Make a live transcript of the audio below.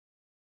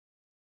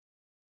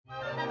Well,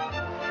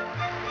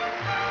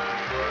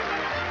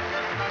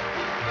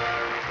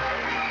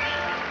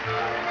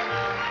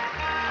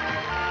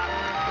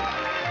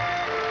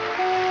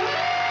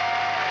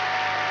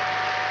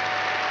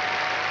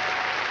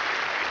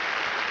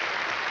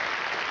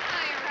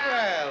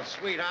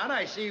 sweetheart,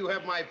 I see you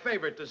have my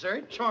favorite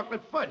dessert,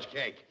 chocolate fudge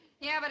cake.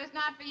 Yeah, but it's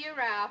not for you,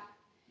 Ralph.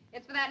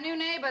 It's for that new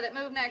neighbor that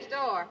moved next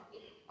door.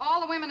 All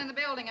the women in the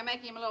building are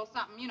making him a little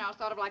something, you know,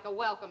 sort of like a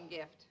welcome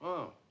gift.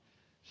 Oh,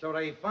 so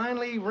they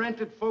finally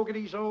rented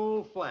Fogarty's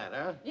old flat,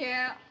 huh?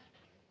 Yeah.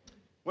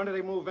 When did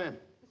they move in?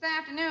 This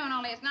afternoon,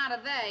 only it's not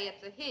a they,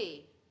 it's a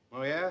he.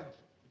 Oh, yeah?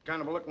 What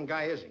kind of a looking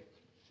guy is he?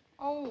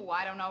 Oh,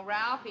 I don't know,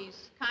 Ralph.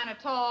 He's kind of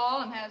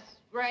tall and has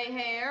gray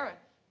hair.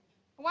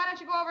 Why don't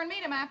you go over and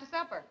meet him after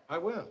supper? I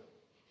will.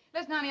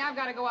 Listen, honey, I've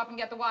got to go up and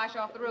get the wash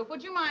off the roof.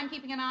 Would you mind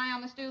keeping an eye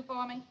on the stew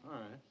for me? All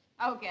right.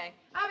 Okay.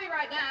 I'll be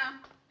right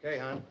down. Okay,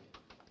 hon.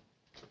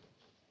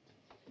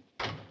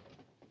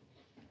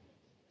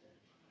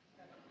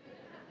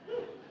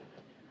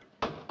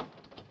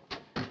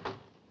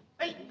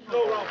 Hey,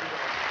 go, Ralphie.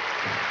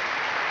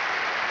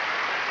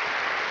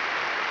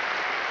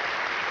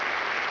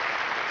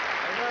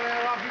 Hey,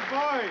 there, Ralphie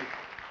boy.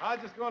 I'm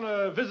just going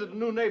to visit a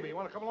new neighbor. You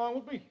want to come along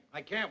with me?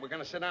 I can't. We're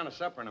going to sit down to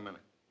supper in a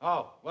minute.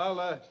 Oh,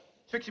 well,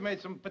 Trixie made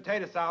some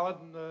potato salad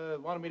and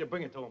wanted me to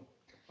bring it to him.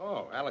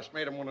 Oh, Alice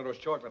made him one of those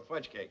chocolate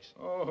fudge cakes.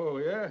 Oh,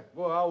 yeah?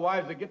 Boy, our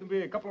wives are getting to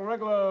be a couple of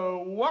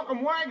regular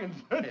welcome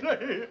wagons.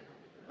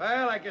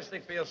 Well, I guess they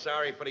feel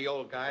sorry for the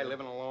old guy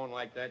living alone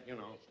like that, you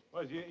know.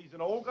 What, he's an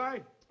old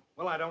guy?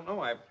 Well, I don't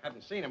know. I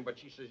haven't seen him, but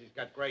she says he's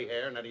got gray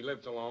hair and that he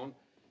lives alone.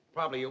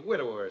 Probably a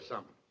widower or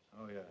something.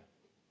 Oh, yeah.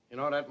 You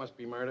know, that must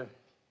be murder.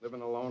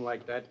 Living alone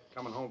like that,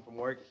 coming home from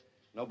work,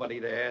 nobody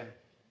there.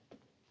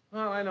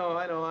 Well, I know.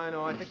 I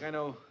think I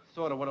know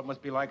sort of what it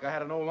must be like. I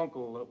had an old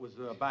uncle that was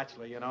a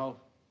bachelor, you know.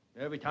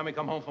 Every time he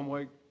come home from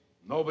work,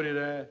 nobody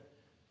there.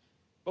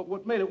 But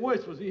what made it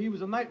worse was he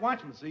was a night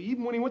watchman, see?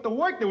 Even when he went to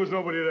work, there was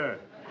nobody there.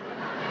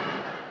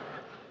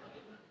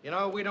 You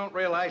know, we don't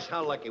realize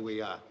how lucky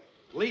we are.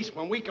 At least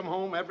when we come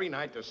home every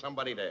night, there's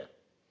somebody there.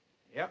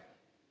 Yep.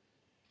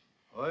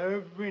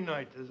 Every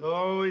night, there's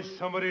always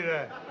somebody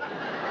there.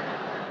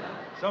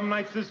 Some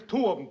nights there's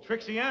two of them,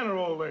 Trixie and her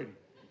old lady.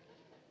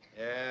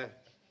 Yeah,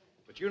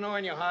 but you know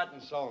in your heart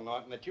and soul,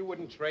 Norton, that you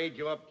wouldn't trade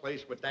your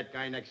place with that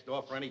guy next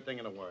door for anything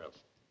in the world.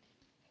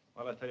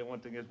 Well, I'll tell you one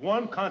thing. There's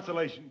one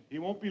consolation. He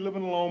won't be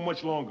living alone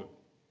much longer.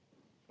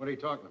 What are you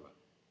talking about?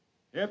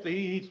 After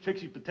he eats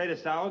Trixie's potato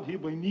salad, he'll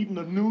be needing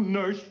a new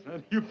nurse,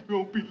 and he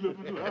won't be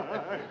living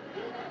life.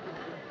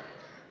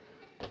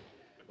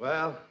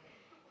 Well,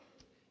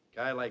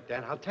 guy like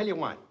that, I'll tell you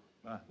what.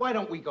 Why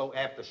don't we go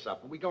after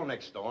supper? We go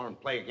next door and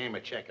play a game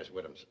of checkers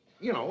with him.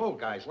 You know, old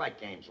guys like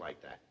games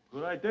like that.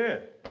 Good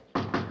idea.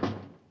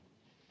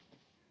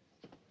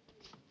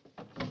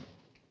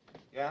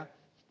 Yeah?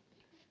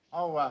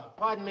 Oh,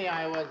 pardon me,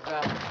 I was,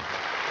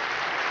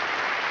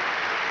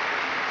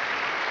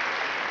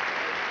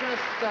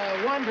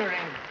 just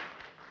wondering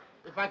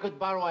if I could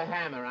borrow a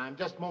hammer. I'm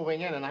just moving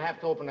in and I have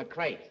to open a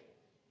crate.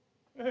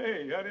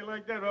 Hey, how do you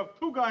like that? We have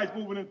two guys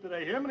moving in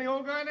today, him and the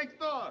old guy next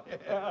door.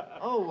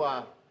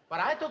 Oh, but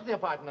I took the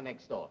apartment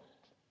next door.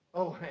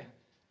 Oh,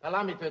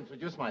 allow me to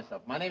introduce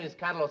myself. My name is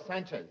Carlos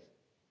Sanchez.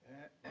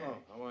 Oh,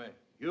 how are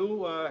you?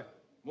 You,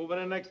 moving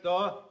in next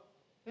door?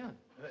 Yeah.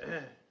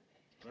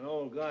 An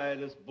old guy,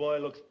 this boy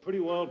looks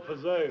pretty well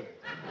preserved.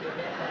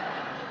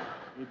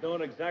 You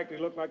don't exactly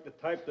look like the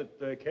type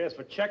that cares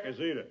for checkers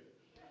either.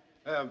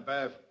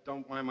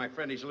 Don't mind my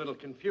friend, he's a little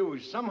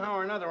confused. Somehow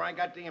or another, I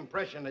got the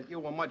impression that you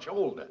were much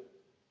older.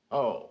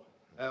 Oh.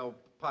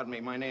 Pardon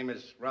me, my name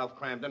is Ralph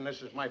Cramden.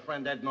 This is my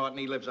friend Ed Norton.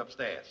 He lives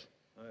upstairs.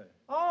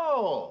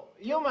 Oh,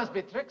 you must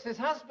be Trixie's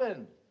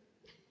husband.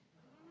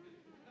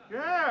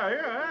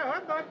 Yeah,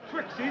 I'm not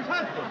Trixie's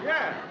husband,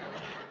 yeah.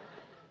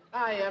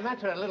 I met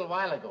her a little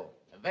while ago.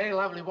 A very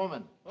lovely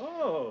woman.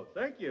 Oh,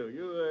 thank you.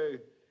 You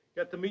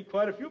got to meet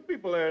quite a few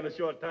people there in a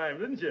short time,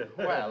 didn't you?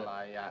 Well,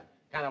 I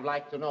kind of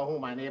like to know who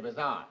my neighbors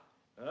are.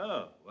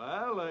 Oh,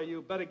 well,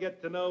 you better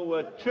get to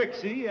know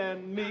Trixie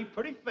and me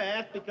pretty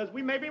fast because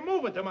we may be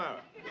moving tomorrow.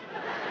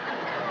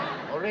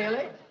 Oh,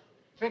 really?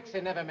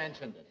 Trixie never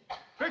mentioned it.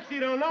 Trixie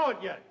don't know it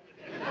yet.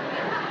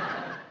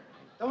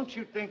 Don't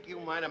you think you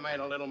might have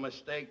made a little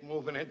mistake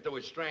moving into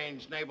a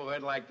strange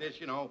neighborhood like this,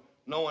 you know,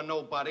 knowing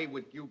nobody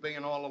with you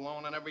being all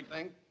alone and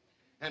everything?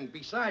 And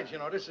besides, you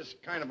know, this is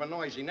kind of a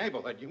noisy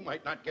neighborhood. You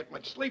might not get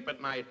much sleep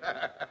at night.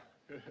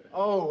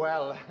 Oh,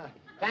 well,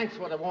 thanks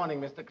for the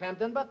warning, Mr.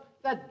 Crampton, but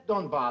that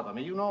don't bother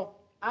me. You know,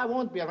 I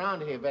won't be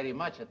around here very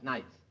much at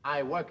nights.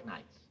 I work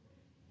nights.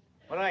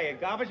 What are you,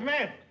 garbage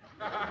man?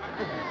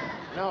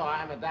 No,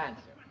 I'm a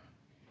dancer.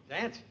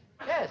 Dance?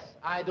 Yes,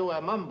 I do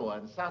a Mambo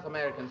and South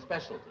American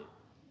specialty.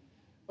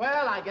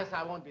 Well, I guess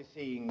I won't be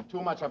seeing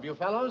too much of you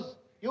fellows.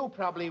 You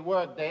probably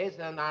work days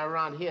and are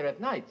around here at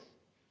nights.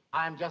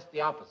 I'm just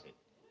the opposite.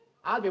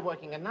 I'll be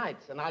working at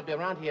nights, and I'll be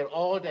around here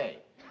all day.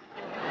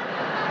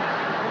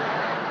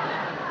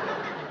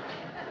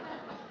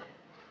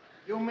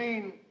 You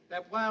mean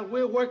That while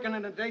we're working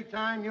in the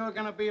daytime, you're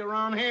gonna be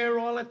around here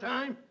all the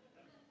time?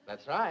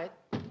 That's right.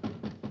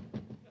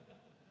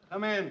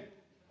 Come in.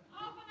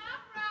 Open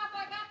up, Ralph.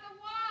 I got the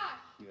wash.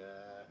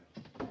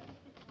 Yeah.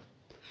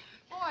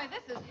 Boy,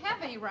 this is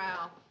heavy,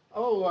 Ralph.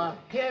 Oh,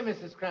 here,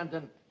 Mrs.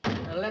 Crampton.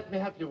 Let me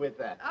help you with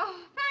that. Oh,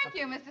 thank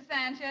you, Mr.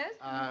 Sanchez.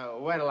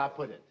 Where'll I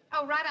put it?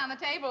 Oh, right on the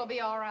table will be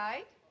all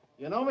right.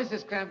 You know,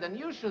 Mrs. Crampton,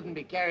 you shouldn't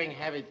be carrying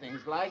heavy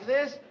things like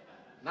this.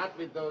 Not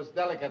with those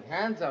delicate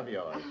hands of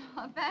yours.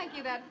 Oh, thank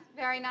you. That's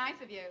very nice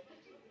of you.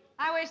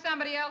 I wish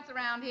somebody else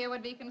around here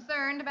would be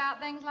concerned about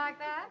things like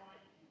that.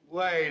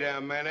 Wait a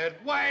minute.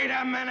 Wait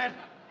a minute.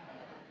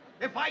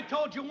 If I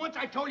told you once,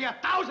 I told you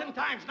 1,000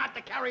 times not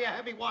to carry a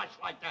heavy wash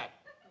like that.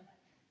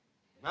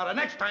 Now, the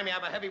next time you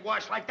have a heavy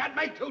wash like that,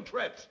 make 2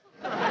 trips.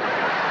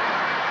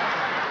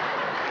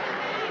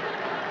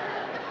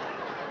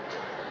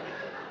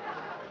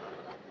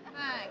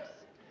 Thanks.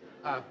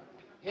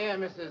 Here,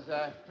 Mrs.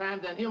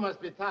 Crampton, you must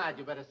be tired.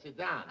 You better sit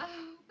down.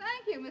 Oh,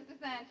 thank you, Mr.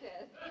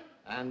 Sanchez.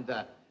 And,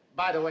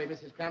 by the way,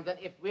 Mrs. Crampton,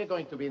 if we're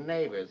going to be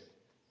neighbors,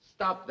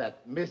 stop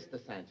that Mr.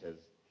 Sanchez.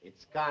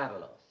 It's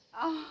Carlos.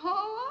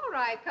 Oh, all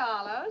right,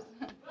 Carlos.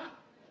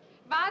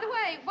 By the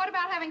way, what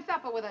about having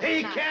supper with us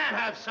He tonight? can't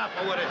have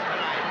supper with us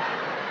tonight.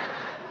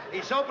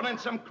 He's opening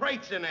some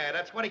crates in there.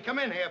 That's what he come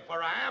in here for,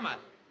 a hammer.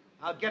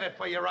 I'll get it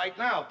for you right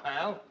now,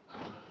 pal.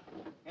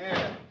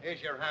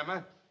 Here's your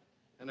hammer.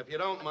 And if you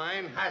don't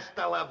mind,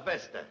 hasta la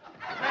vista.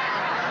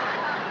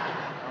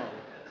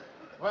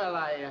 Well,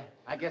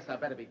 I guess I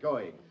better be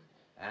going.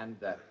 And,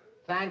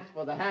 thanks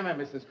for the hammer,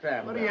 Mrs.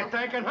 Crampton. What are you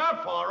thanking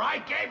her for? I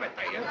gave it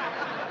to you.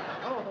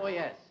 Oh,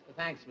 yes.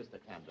 Thanks, Mr.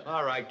 Crampton.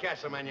 All right,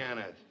 casa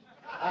mañana.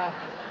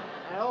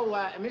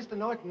 Mr.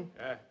 Norton,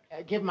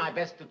 give my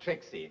best to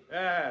Trixie.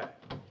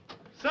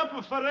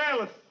 Supper for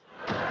Alice.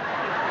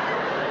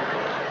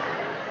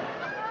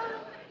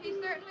 He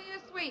certainly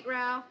is sweet,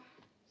 Ralph.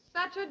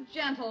 Such a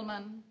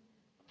gentleman.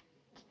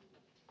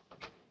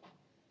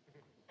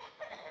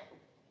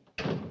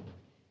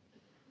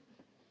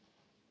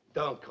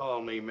 Don't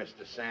call me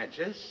Mr.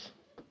 Sanchez.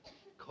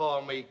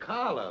 Call me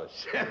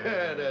Carlos.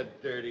 The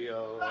dirty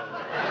old...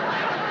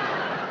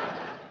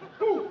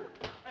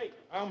 Hey,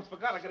 I almost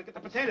forgot. I gotta get the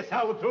potato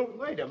salad, too.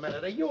 Wait a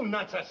minute. Are you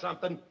nuts or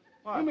something?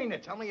 What? You mean to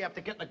tell me after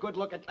getting a good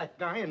look at that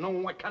guy and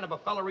knowing what kind of a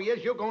fella he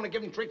is, you're going to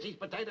give him Trixie's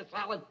potato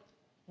salad?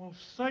 Well,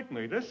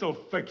 certainly. This'll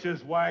fix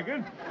his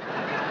wagon.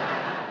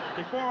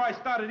 Before I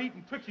started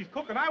eating Trixie's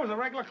cooking, I was a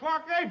regular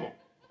Clark Gable.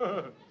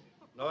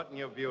 Norton,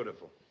 you're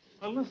beautiful.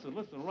 Now, listen,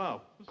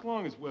 Ralph. As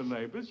long as we're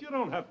neighbors, you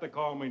don't have to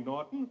call me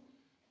Norton.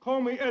 Call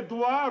me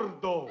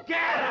Eduardo. Get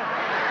him!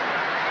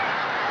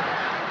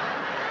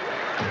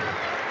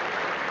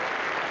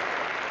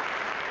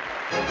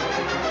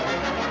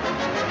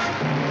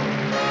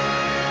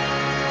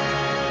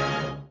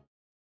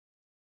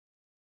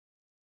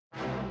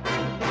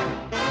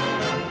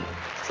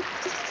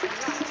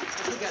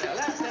 Together,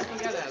 left step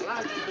together,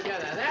 last step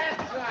together.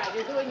 That's right.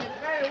 You're doing it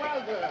very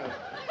well, girls.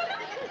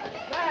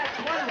 That's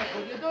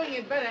wonderful. You're doing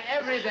it better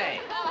every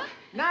day.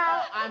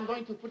 Now, I'm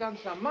going to put on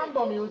some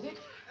Mambo music,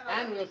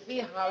 and we'll see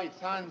how it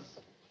sounds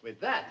with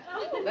that.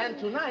 Then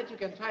tonight, you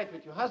can try it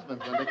with your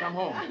husbands when they come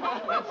home.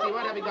 Let's see,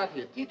 what have we got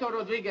here? Tito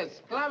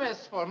Rodriguez,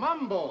 claves for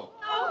Mambo.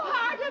 Oh,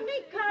 pardon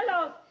me,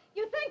 Carlos.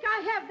 You think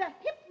I have the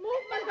hip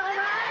movement all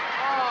right?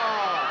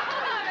 Oh,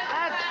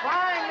 that's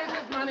fine,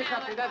 Mrs.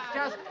 Moneycutter. That's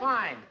just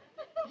fine.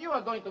 You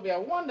are going to be a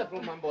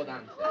wonderful Mambo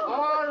dancer.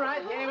 All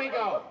right, here we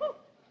go.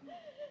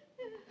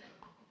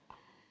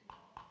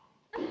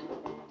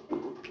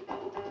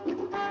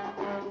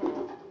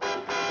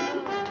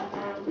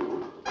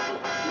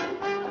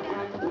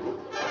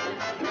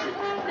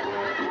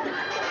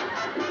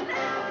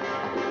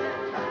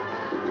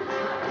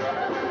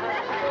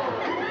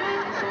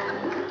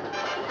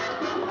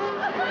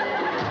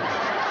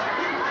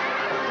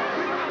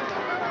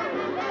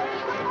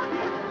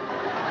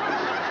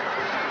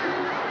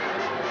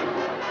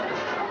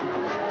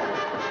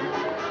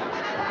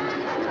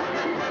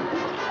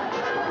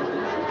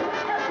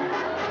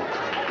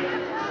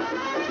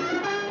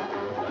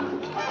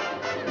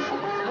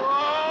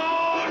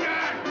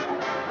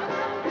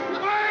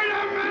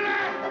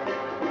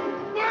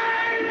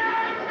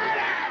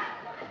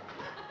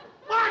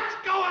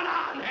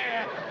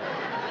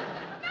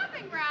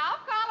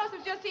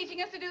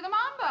 teaching us to do the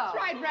mambo. That's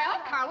right,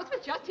 Ralph. Carlos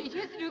was just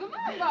teaching us to do the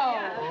mambo.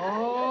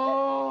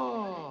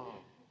 Oh.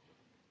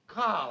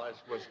 Carlos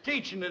was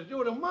teaching to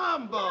do the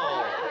mambo.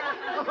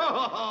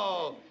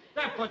 Oh,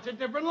 that puts a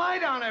different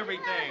light on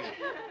everything.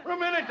 For a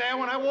minute there,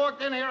 when I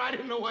walked in here, I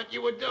didn't know what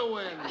you were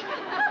doing.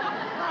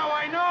 Now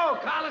I know.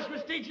 Carlos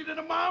was teaching to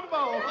the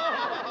mambo.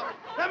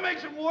 That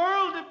makes a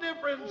world of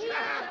difference.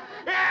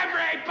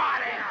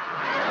 Everybody!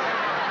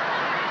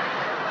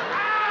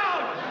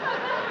 Out!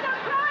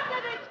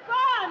 It's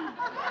gone!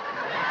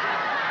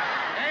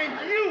 And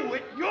you,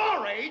 at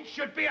your age,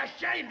 should be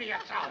ashamed of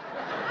yourself.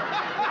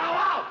 Now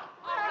out!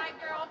 All right,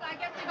 girls, I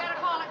guess we better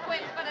call it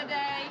quits for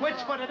today.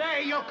 Quits for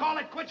today? You'll call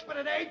it quits for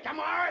today?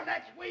 Tomorrow,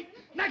 next week,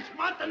 next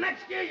month, and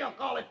next year you'll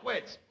call it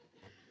quits.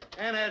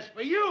 And as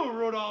for you,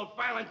 Rudolph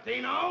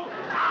Valentino,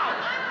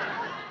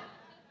 out!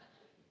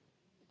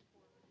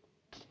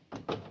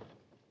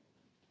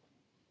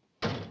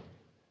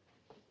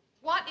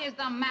 What is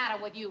the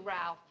matter with you,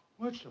 Ralph?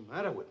 What's the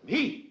matter with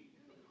me?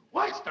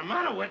 What's the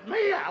matter with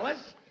me,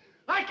 Alice?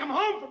 I come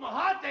home from a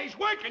hard day's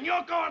work and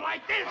you're going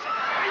like this,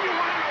 and you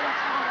want to know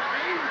what's wrong with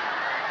me?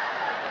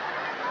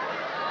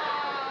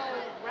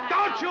 Oh, Ralph.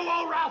 Don't you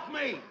owe Ralph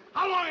me?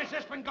 How long has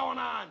this been going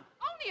on?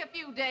 Only a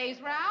few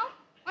days, Ralph.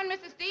 When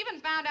Mrs.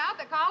 Stevens found out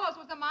that Carlos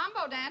was a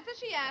mambo dancer,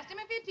 she asked him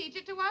if he'd teach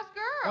it to us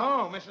girls.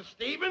 Oh, Mrs.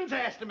 Stevens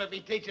asked him if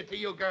he'd teach it to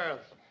you girls.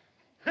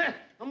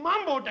 A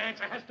mambo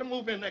dancer has to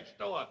move in next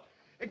door.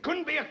 It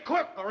couldn't be a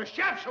cook or a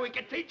chef so he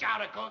could teach how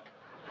to cook.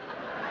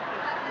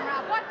 Listen,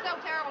 Ralph, what's so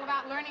terrible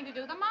about learning to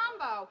do the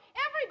mambo?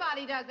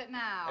 Everybody does it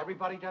now.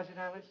 Everybody does it,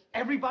 Alice?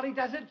 Everybody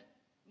does it?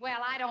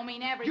 Well, I don't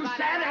mean everybody. You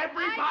said Ralph.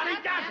 everybody I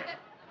just does meant it.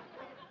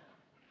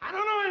 I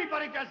don't know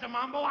anybody does the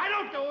mambo. I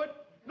don't do it.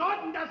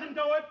 Norton doesn't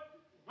do it.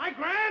 My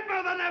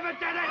grandmother never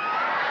did it.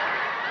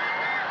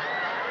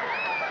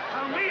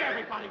 Tell me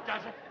everybody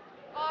does it.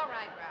 All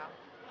right, Ralph.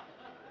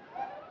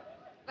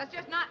 Let's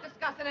just not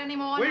discuss it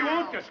anymore We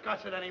now. won't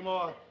discuss it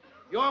anymore.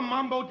 Your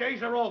mambo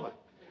days are over.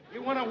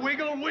 You want to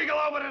wiggle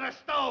over to the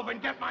stove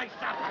and get my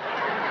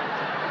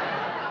supper.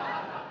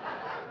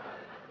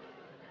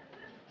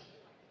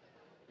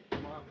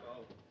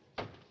 Mambo.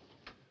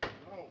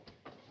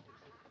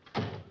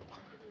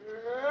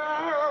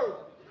 No.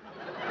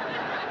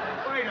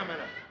 Wait a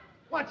minute.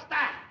 What's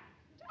that?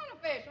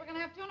 Tuna fish. We're going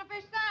to have tuna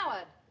fish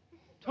salad.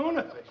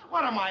 Tuna fish?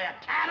 What am I, a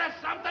cat or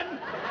something?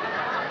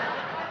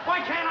 Why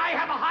can't I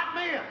have a hot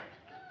meal?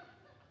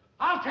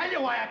 I'll tell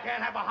you why I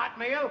can't have a hot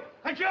meal.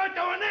 Because you're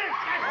doing this.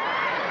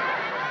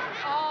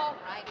 All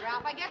right,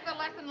 Ralph. I guess the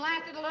lesson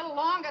lasted a little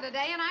longer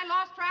today, and I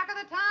lost track of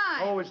the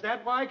time. Oh, is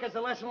that why? Because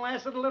the lesson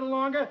lasted a little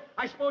longer?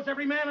 I suppose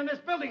every man in this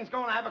building's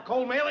going to have a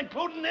cold meal,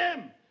 including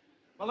him.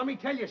 Well, let me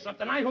tell you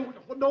something. I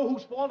know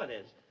whose fault it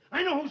is.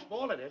 I know whose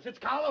fault it is. It's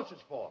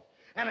Carlos's fault.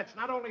 And it's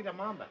not only the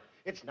mamba.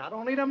 It's not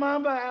only the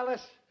mamba,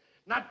 Alice.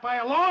 Not by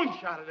a long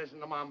shot it isn't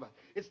the mamba.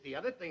 It's the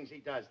other things he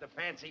does, the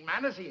fancy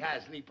manners he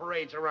has and he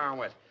parades around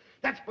with.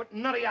 That's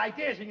putting nutty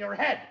ideas in your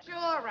head. Sure,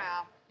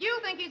 Ralph. You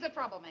think he's a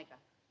troublemaker.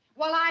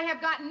 Well, I have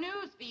got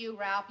news for you,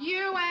 Ralph.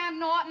 You and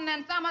Norton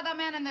and some of the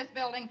men in this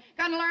building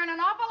can learn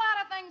an awful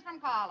lot of things from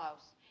Carlos.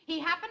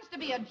 He happens to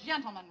be a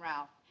gentleman,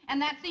 Ralph,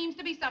 and that seems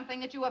to be something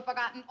that you have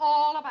forgotten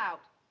all about.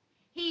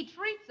 He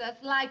treats us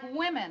like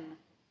women.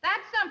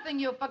 That's something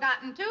you've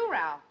forgotten, too,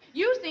 Ralph.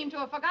 You seem to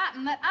have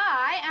forgotten that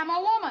I am a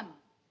woman.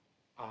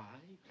 I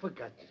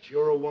forgot that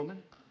you're a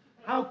woman?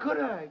 How could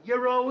I?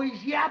 You're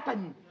always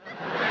yapping.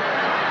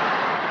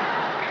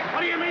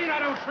 What do you mean I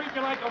don't treat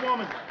you like a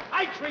woman?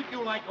 I treat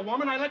you like a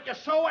woman. I let you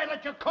sew, I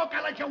let you cook,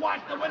 I let you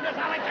wash the windows,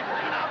 I let you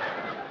clean up.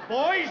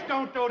 Boys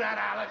don't do that,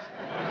 Alice.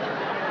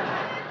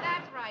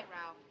 That's right,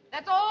 Ralph.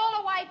 That's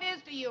all a wife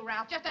is to you,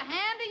 Ralph. Just a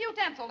handy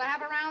utensil to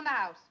have around the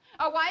house.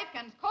 A wife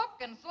can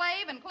cook and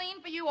slave and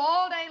clean for you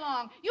all day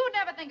long. You would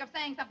never think of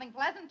saying something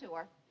pleasant to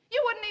her. You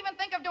wouldn't even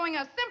think of doing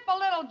a simple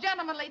little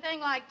gentlemanly thing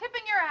like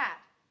tipping your hat.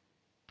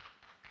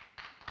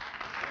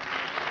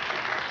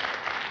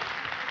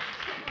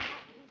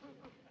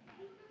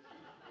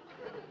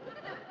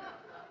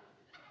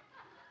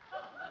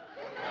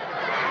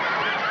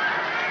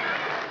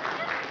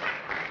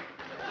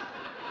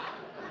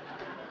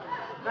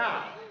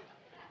 Now,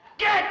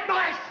 get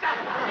my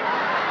supper!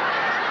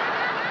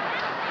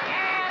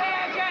 Yeah,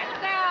 there's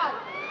yourself.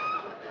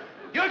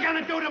 You're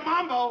gonna do the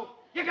mambo.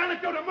 You're gonna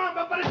do the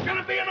mambo, but it's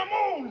gonna be in the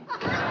moon.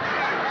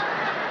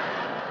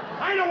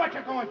 I know what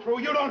you're going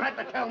through. You don't have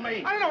to tell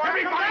me. I know what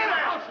Everybody in the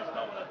I'm house is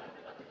knowing it.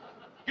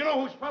 You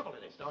know whose trouble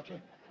it is, don't you?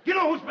 You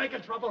know who's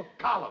making trouble?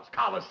 Carlos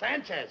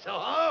Sanchez.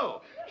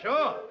 Oh,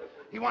 sure.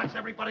 He wants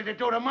everybody to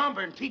do the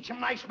mambo and teach him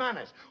nice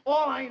manners.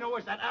 All I know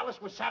is that Alice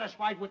was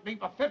satisfied with me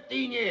for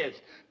 15 years.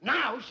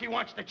 Now she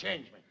wants to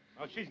change me.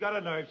 Oh, she's got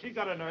a nerve. She's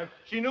got a nerve.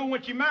 She knew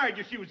when she married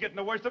you she was getting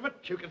the worst of it.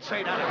 You can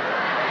say that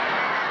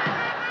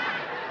again.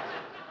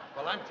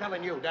 Well, I'm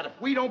telling you that if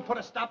we don't put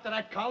a stop to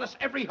that, Carlos,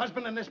 every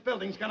husband in this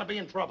building's gonna be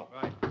in trouble.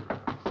 Right.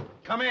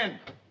 Come in.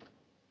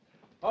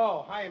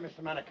 Oh, hi,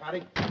 Mr.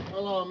 Manicotti.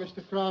 Hello,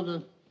 Mr.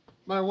 Crompton.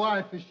 My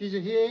wife, is she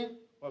here?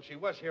 Well, she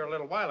was here a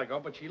little while ago,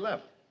 but she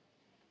left.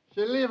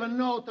 She leave a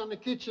note on the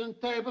kitchen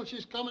table.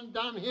 She's coming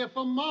down here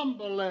for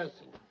mambo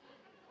lesson.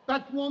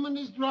 That woman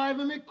is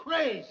driving me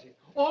crazy.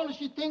 All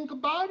she think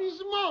about is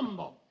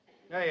mambo.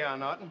 There you are,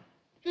 Norton.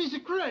 She's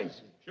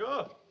crazy.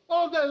 Sure.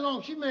 All day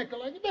long, she make it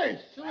like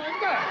this and like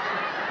that.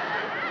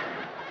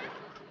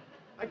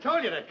 I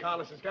told you that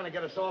Carlos is gonna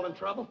get us all in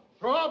trouble.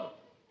 Trouble.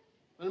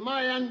 And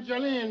my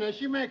Angelina,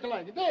 she make it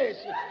like this.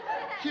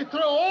 She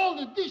throw all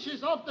the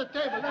dishes off the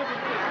table,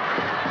 everything.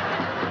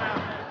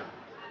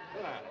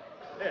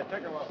 Here,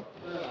 take her off.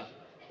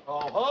 Oh,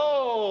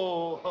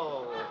 ho,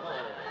 ho,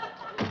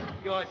 ho.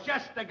 You're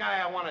just the guy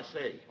I want to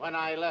see. When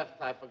I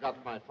left, I forgot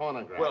my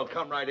phonograph. Well,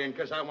 come right in,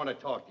 because I want to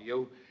talk to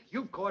you.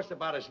 You've caused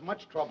about as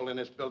much trouble in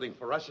this building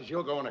for us as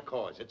you're going to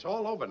cause. It's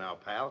all over now,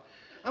 pal.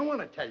 I want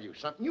to tell you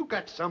something. You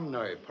got some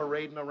nerve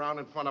parading around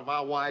in front of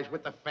our wives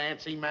with the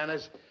fancy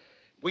manners.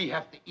 We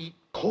have to eat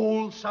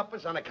cold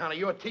suppers on account of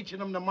your teaching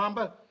them the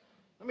Mambo.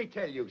 Let me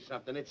tell you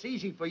something. It's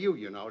easy for you,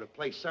 you know, to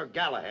play Sir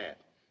Galahad.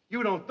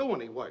 You don't do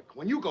any work.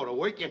 When you go to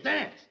work, you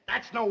dance.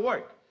 That's no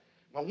work.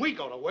 When we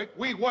go to work,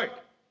 we work.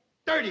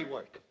 Dirty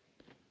work.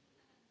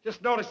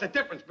 Just notice the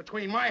difference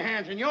between my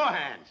hands and your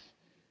hands.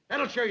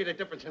 That'll show you the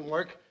difference in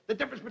work. The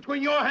difference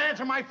between your hands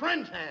and my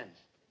friend's hands.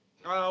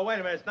 Oh, wait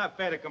a minute. It's not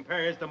fair to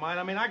compare his to mine.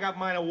 I mean, I got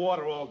mine in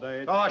water all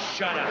day. Oh,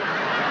 shut up.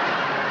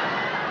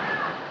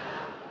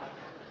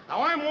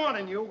 Now, I'm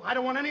warning you. I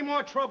don't want any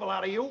more trouble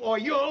out of you, or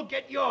you'll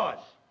get yours.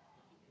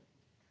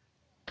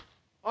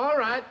 All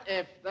right,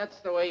 if that's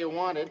the way you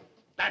want it.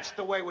 That's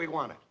the way we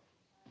want it.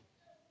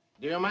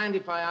 Do you mind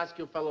if I ask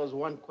you fellows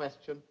one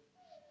question?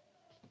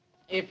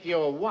 If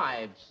your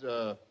wives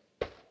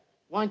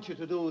want you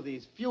to do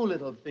these few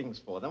little things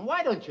for them,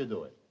 why don't you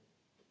do it?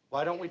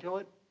 Why don't we do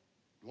it?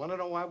 You want to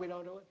know why we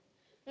don't do it?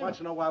 Yeah. Want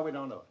to know why we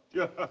don't do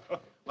it?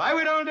 Why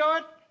we don't do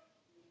it?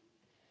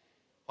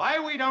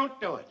 Why we don't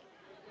do it?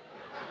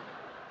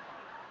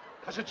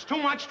 Because it's too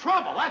much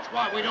trouble. That's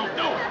why we don't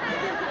do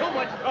it. Too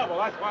much trouble.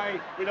 That's why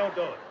we don't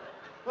do it.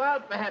 Well,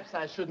 perhaps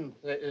I shouldn't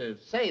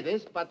say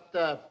this, but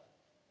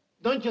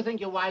don't you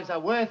think your wives are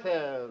worth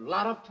a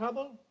lot of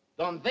trouble?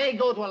 Don't they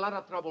go to a lot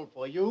of trouble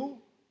for you?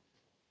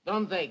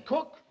 Don't they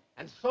cook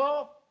and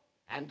sew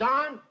and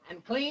darn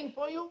and clean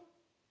for you?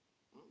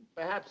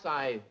 Perhaps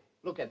I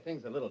look at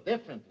things a little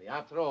differently.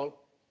 After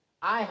all,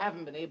 I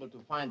haven't been able to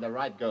find the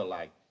right girl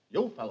like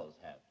you fellows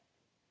have.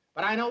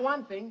 But I know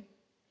one thing.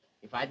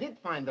 If I did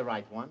find the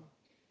right one,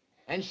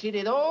 and she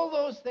did all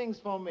those things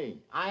for me,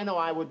 I know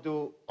I would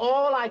do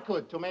all I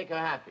could to make her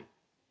happy.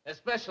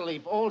 Especially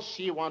if all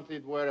she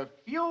wanted were a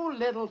few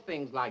little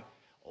things like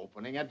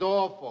opening a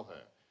door for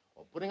her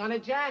or putting on a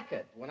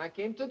jacket when I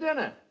came to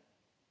dinner.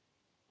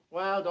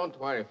 Well, don't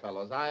worry,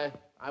 fellows. I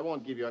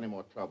won't give you any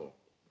more trouble.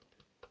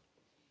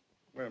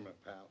 Wait a minute,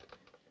 pal.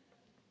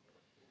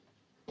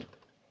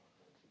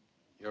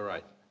 You're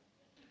right.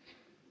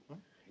 Huh?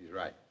 He's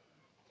right.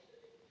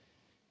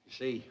 You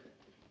see,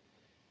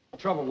 the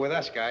trouble with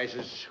us guys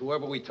is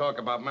whoever we talk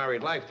about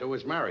married life to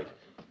is married.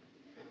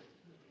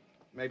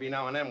 Maybe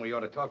now and then we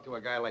ought to talk to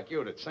a guy like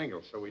you that's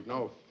single so we'd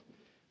know if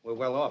we're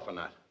well off or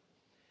not.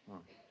 Huh.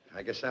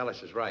 I guess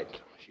Alice is right.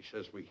 She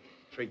says we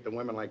treat the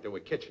women like they were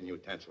kitchen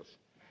utensils.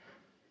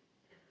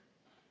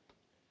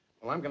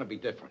 Well, I'm going to be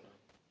different.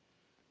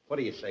 What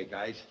do you say,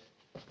 guys?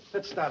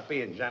 Let's start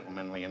being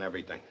gentlemanly and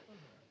everything.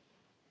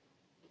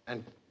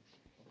 And,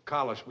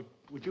 Carlos,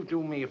 would you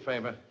do me a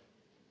favor?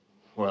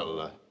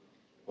 Well,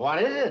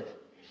 what is it?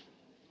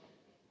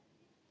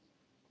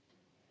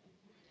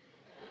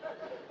 Could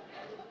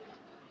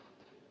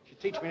you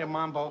teach me the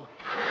Mambo?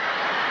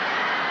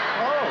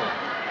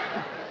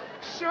 Oh,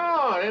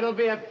 sure, it'll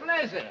be a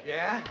pleasure.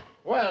 Yeah?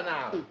 Well,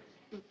 now,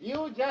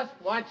 you just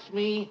watch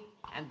me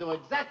and do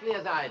exactly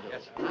as I do.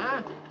 Yes, sir.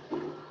 Huh?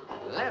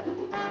 Left.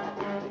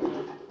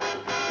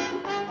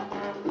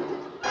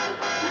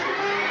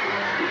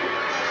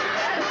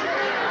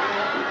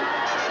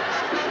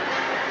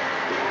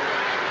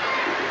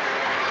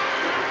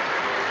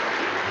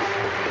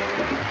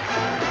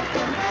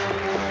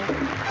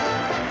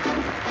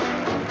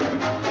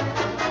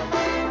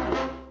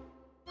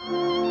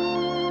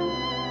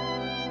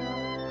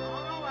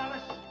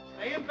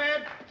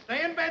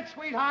 Stay in bed,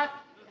 sweetheart.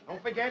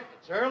 Don't forget,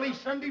 it's early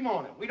Sunday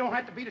morning. We don't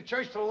have to be to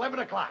church till 11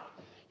 o'clock.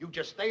 You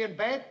just stay in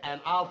bed,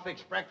 and I'll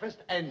fix breakfast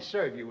and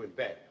serve you in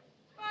bed.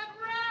 But,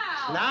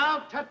 Ralph!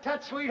 Now,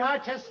 tut-tut,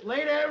 sweetheart. Just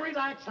lay there and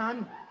relax,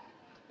 hon.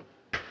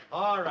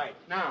 All right,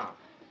 now.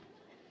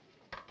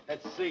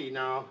 Let's see,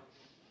 now.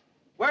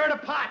 Where are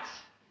the pots?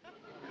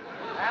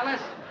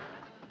 Alice?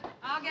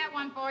 I'll get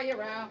one for you,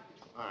 Ralph.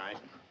 All right.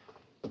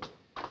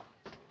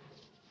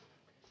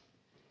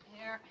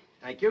 Here.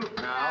 Thank you.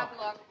 Now, Ralph,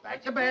 look.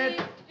 back Would to you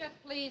bed. just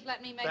please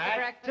let me make the Back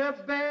breakfast.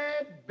 to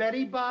bed,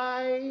 Betty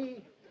bye.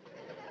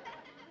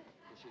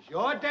 This is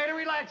your day to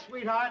relax,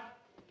 sweetheart.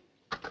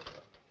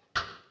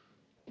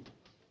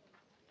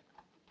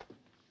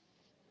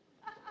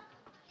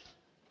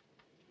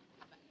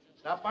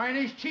 Stop buying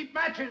these cheap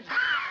matches.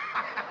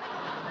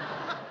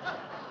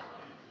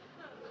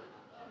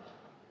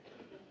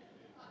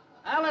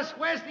 Alice,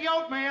 where's the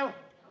oatmeal?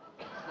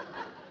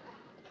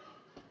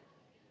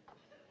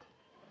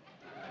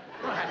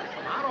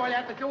 Now, all you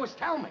have to do is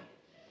tell me.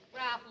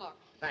 Ralph, look.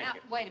 Thank now,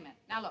 you. Wait a minute.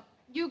 Now, look.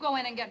 You go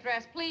in and get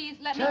dressed. Please,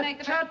 let me Tut, make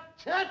the tut,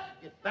 tut.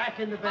 Get back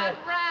in the bed.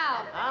 But,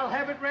 Ralph. I'll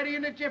have it ready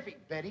in a jiffy.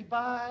 Betty,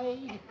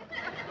 bye.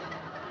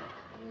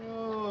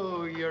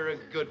 Oh, you're a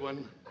good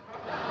one.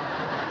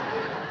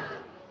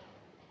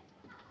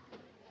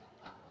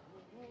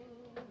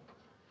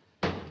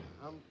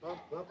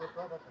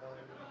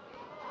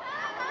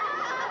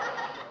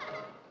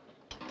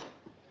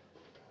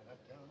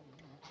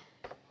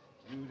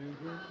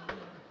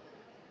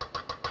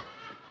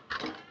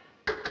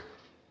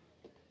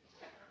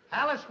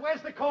 Alice,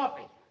 where's the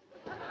coffee?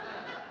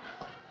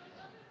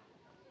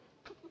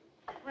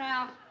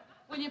 Ralph,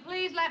 Will you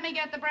please let me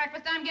get the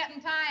breakfast? I'm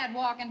getting tired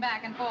walking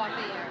back and forth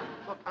here.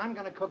 Look, I'm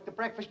going to cook the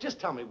breakfast. Just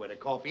tell me where the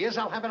coffee is.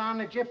 I'll have it on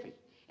the jiffy.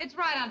 It's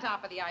right on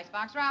top of the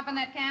icebox, Ralph, in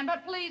that can.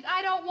 But please,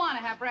 I don't want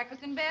to have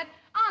breakfast in bed.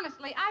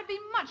 Honestly, I'd be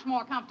much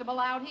more comfortable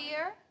out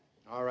here.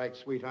 All right,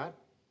 sweetheart.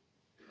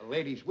 A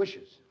lady's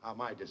wishes are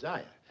my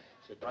desire.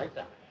 Sit right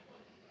down.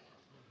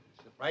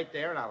 Sit right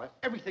there, and I'll have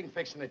everything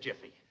fixed in a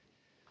jiffy.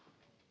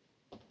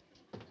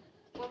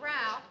 Well,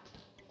 Ralph,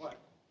 What?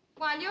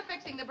 while you're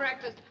fixing the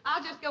breakfast,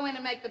 I'll just go in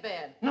and make the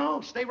bed.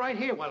 No, stay right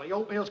here while the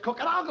oatmeal's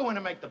cooking. I'll go in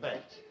and make the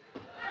beds.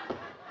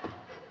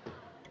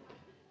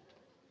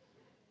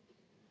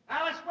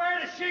 Alice, where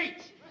are the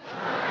sheets?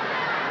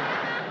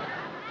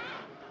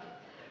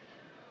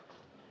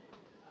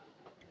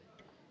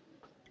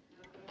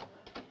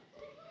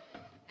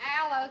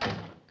 Alice.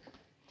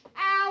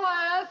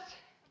 Alice!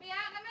 Be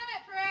out in a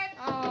minute, Trix.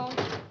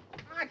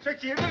 Ah,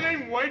 Trixie, you didn't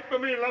even wait for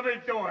me. Let me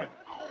do it.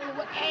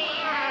 Oh,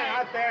 Ed.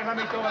 Out there, let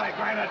me do what I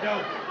gotta do.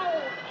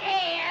 Oh,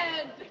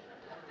 Ed.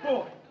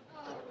 Boy.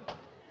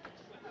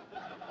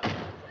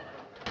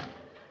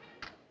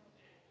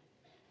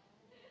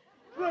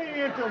 Bring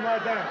me into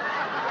madame.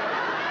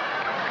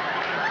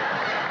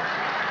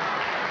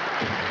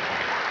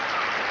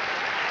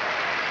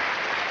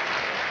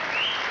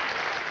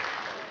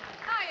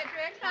 Hiya,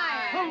 Trix.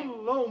 Hiya.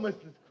 Hello,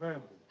 Mrs.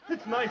 Crampton.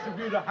 It's nice of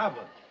you to have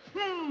us.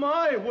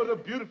 My, what a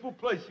beautiful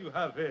place you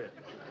have here.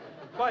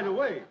 By the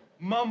way,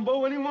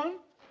 Mambo, anyone?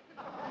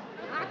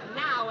 Not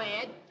now,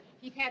 Ed.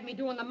 He's had me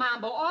doing the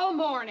mambo all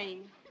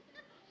morning.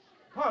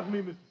 Pardon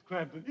me, Mrs.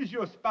 Crampton. Is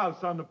your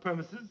spouse on the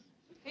premises?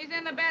 He's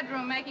in the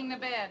bedroom making the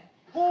bed.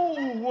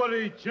 Oh, what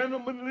a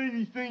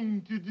gentlemanly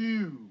thing to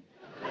do.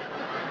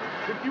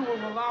 If you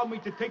will allow me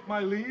to take my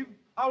leave,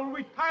 I will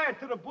retire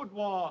to the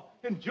boudoir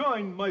and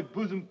join my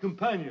bosom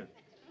companion.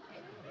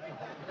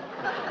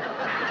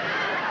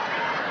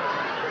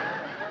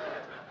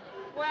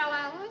 Well,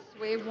 Alice,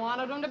 we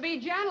wanted them to be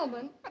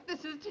gentlemen, but this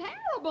is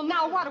terrible.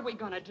 Now, what are we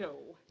going to do?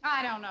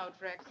 I don't know,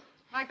 Trix.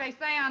 Like they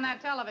say on that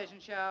television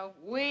show,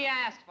 we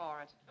asked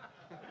for it.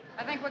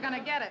 I think we're going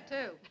to get it,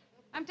 too.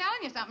 I'm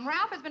telling you something.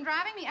 Ralph has been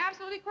driving me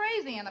absolutely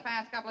crazy in the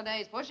past couple of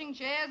days, pushing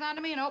chairs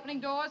onto me and opening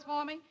doors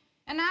for me.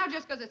 And now,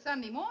 just because it's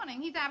Sunday morning,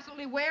 he's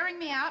absolutely wearing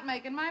me out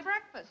making my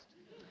breakfast.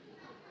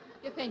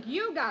 You think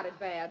you got it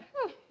bad?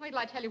 Wait till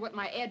I tell you what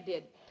my Ed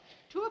did.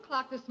 2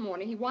 o'clock this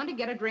morning, he wanted to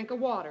get a drink of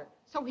water.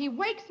 So he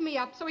wakes me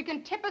up so he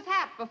can tip his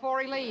hat before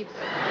he leaves.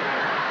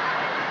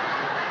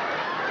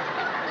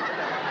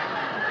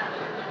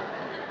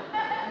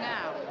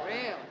 Now,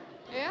 really?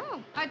 Yeah.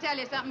 I tell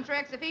you something,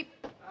 Trix, if he...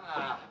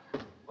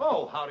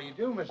 Oh, how do you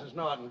do, Mrs.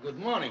 Norton? Good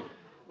morning.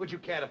 Would you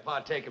care to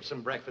partake of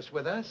some breakfast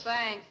with us?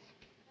 Thanks.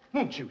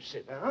 Won't you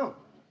sit down?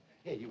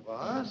 Here you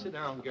are. Sit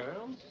down,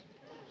 girls.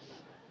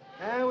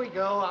 There we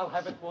go. I'll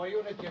have it for you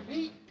in a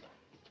jiffy.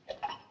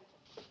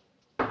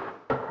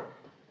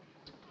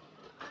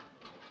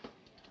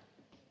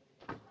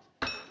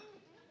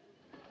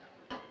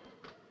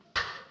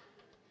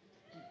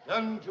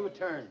 Done to a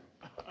turn.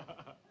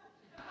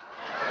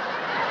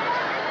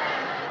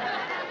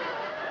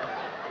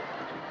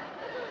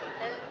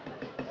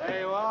 There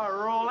you are.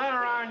 Roll that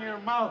around your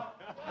mouth.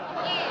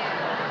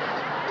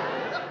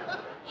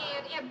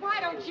 Ed, why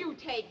don't you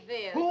take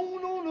this? Oh,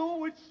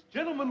 no. It's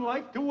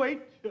gentlemanlike to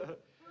wait.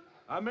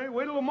 I may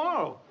wait till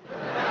tomorrow. Is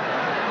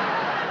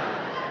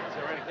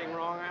there anything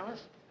wrong,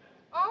 Alice?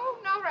 Oh,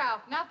 no,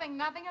 Ralph. Nothing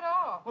at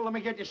all. Well, let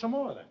me get you some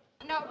more, then.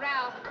 No,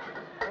 Ralph.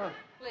 What?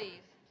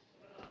 Please.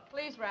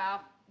 Please,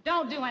 Ralph,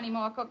 don't do any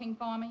more cooking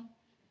for me.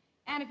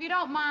 And if you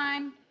don't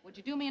mind, would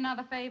you do me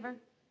another favor?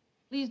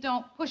 Please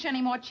don't push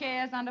any more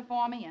chairs under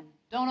for me, and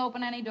don't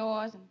open any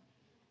doors, and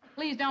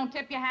please don't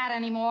tip your hat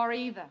anymore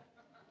either.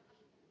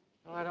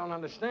 Well, I don't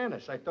understand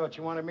this. I thought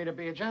you wanted me to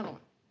be a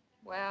gentleman.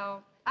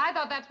 Well, I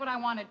thought that's what I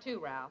wanted too,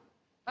 Ralph.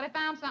 But I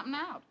found something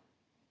out.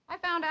 I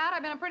found out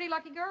I've been a pretty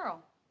lucky girl.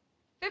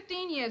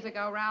 15 years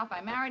ago, Ralph,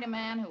 I married a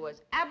man who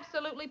was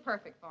absolutely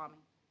perfect for me.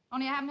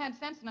 Only I haven't had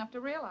sense enough to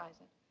realize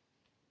it.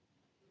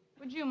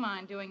 Would you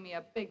mind doing me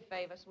a big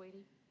favor,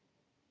 sweetie?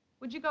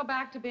 Would you go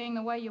back to being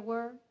the way you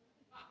were?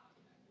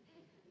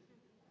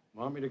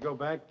 Want me to go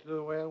back to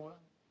the way I was?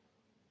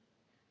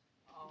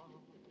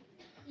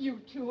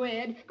 You too,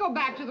 Ed. Go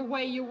back to the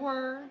way you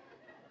were.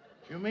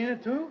 You mean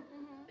it, too?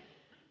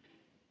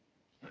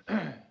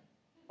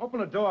 Open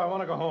the door. I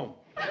want to go home.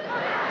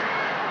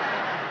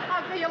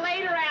 I'll see you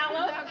later,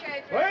 Alice.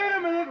 Okay,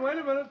 Wait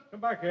a minute. Come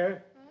back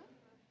here.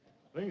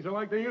 Things are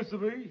like they used to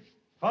be.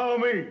 Follow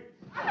me.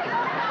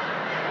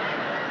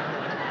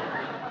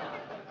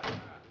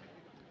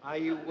 Are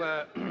you,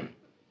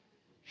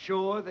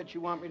 sure that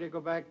you want me to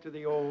go back to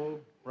the old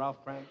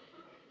Ralph Cramp?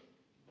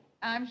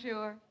 I'm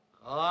sure.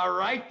 All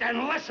right,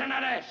 then listen to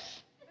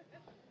this.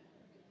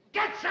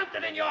 Get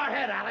something in your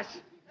head, Alice.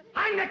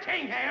 I'm the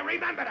king here,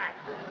 remember that.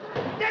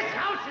 This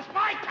house is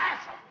my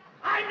castle.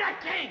 I'm the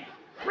king.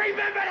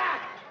 Remember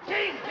that.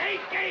 King.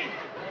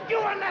 You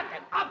are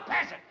nothing, a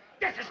peasant.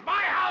 This is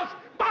my house,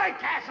 my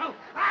castle.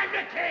 I'm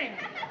the king.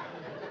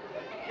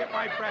 Get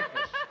my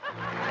breakfast.